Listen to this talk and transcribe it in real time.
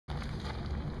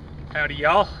Howdy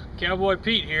y'all, Cowboy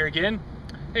Pete here again.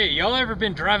 Hey, y'all ever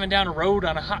been driving down a road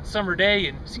on a hot summer day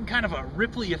and seen kind of a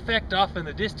ripply effect off in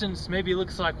the distance? Maybe it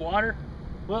looks like water?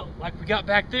 Well, like we got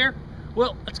back there?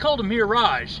 Well, it's called a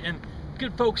mirage, and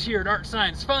good folks here at Art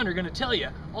Science Fun are going to tell you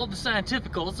all the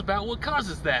scientificals about what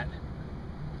causes that.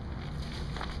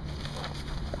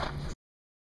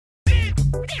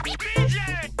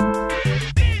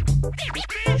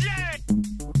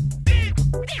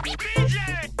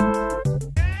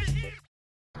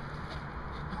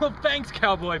 Well, thanks,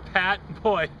 Cowboy Pat.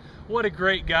 Boy, what a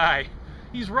great guy.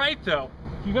 He's right, though.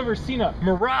 If you've ever seen a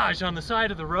mirage on the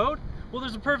side of the road, well,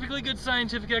 there's a perfectly good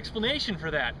scientific explanation for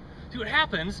that. See, what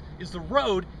happens is the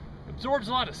road absorbs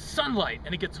a lot of sunlight,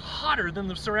 and it gets hotter than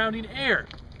the surrounding air.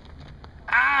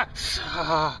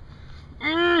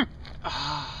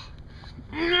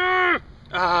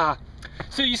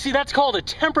 So you see, that's called a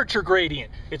temperature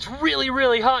gradient. It's really,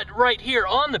 really hot right here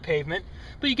on the pavement,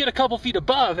 but you get a couple feet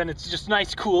above and it's just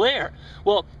nice, cool air.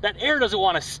 Well, that air doesn't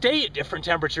want to stay at different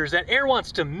temperatures. That air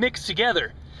wants to mix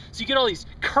together. So you get all these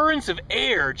currents of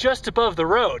air just above the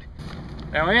road.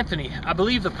 Now, Anthony, I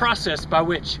believe the process by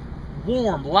which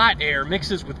warm, light air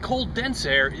mixes with cold, dense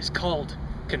air is called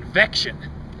convection.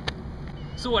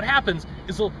 So what happens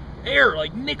is the air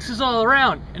like mixes all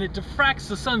around and it diffracts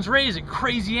the sun's rays at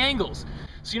crazy angles.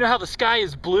 So you know how the sky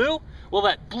is blue? Well,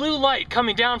 that blue light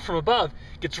coming down from above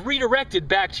gets redirected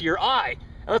back to your eye.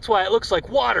 And that's why it looks like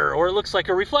water or it looks like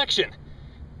a reflection.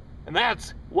 And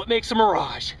that's what makes a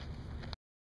mirage.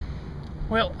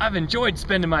 Well, I've enjoyed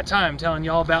spending my time telling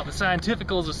y'all about the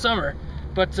scientificals of summer,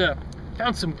 but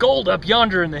found some gold up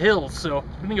yonder in the hills, so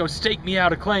I'm gonna go stake me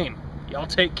out a claim. Y'all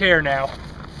take care now.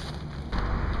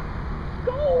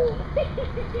 Gold!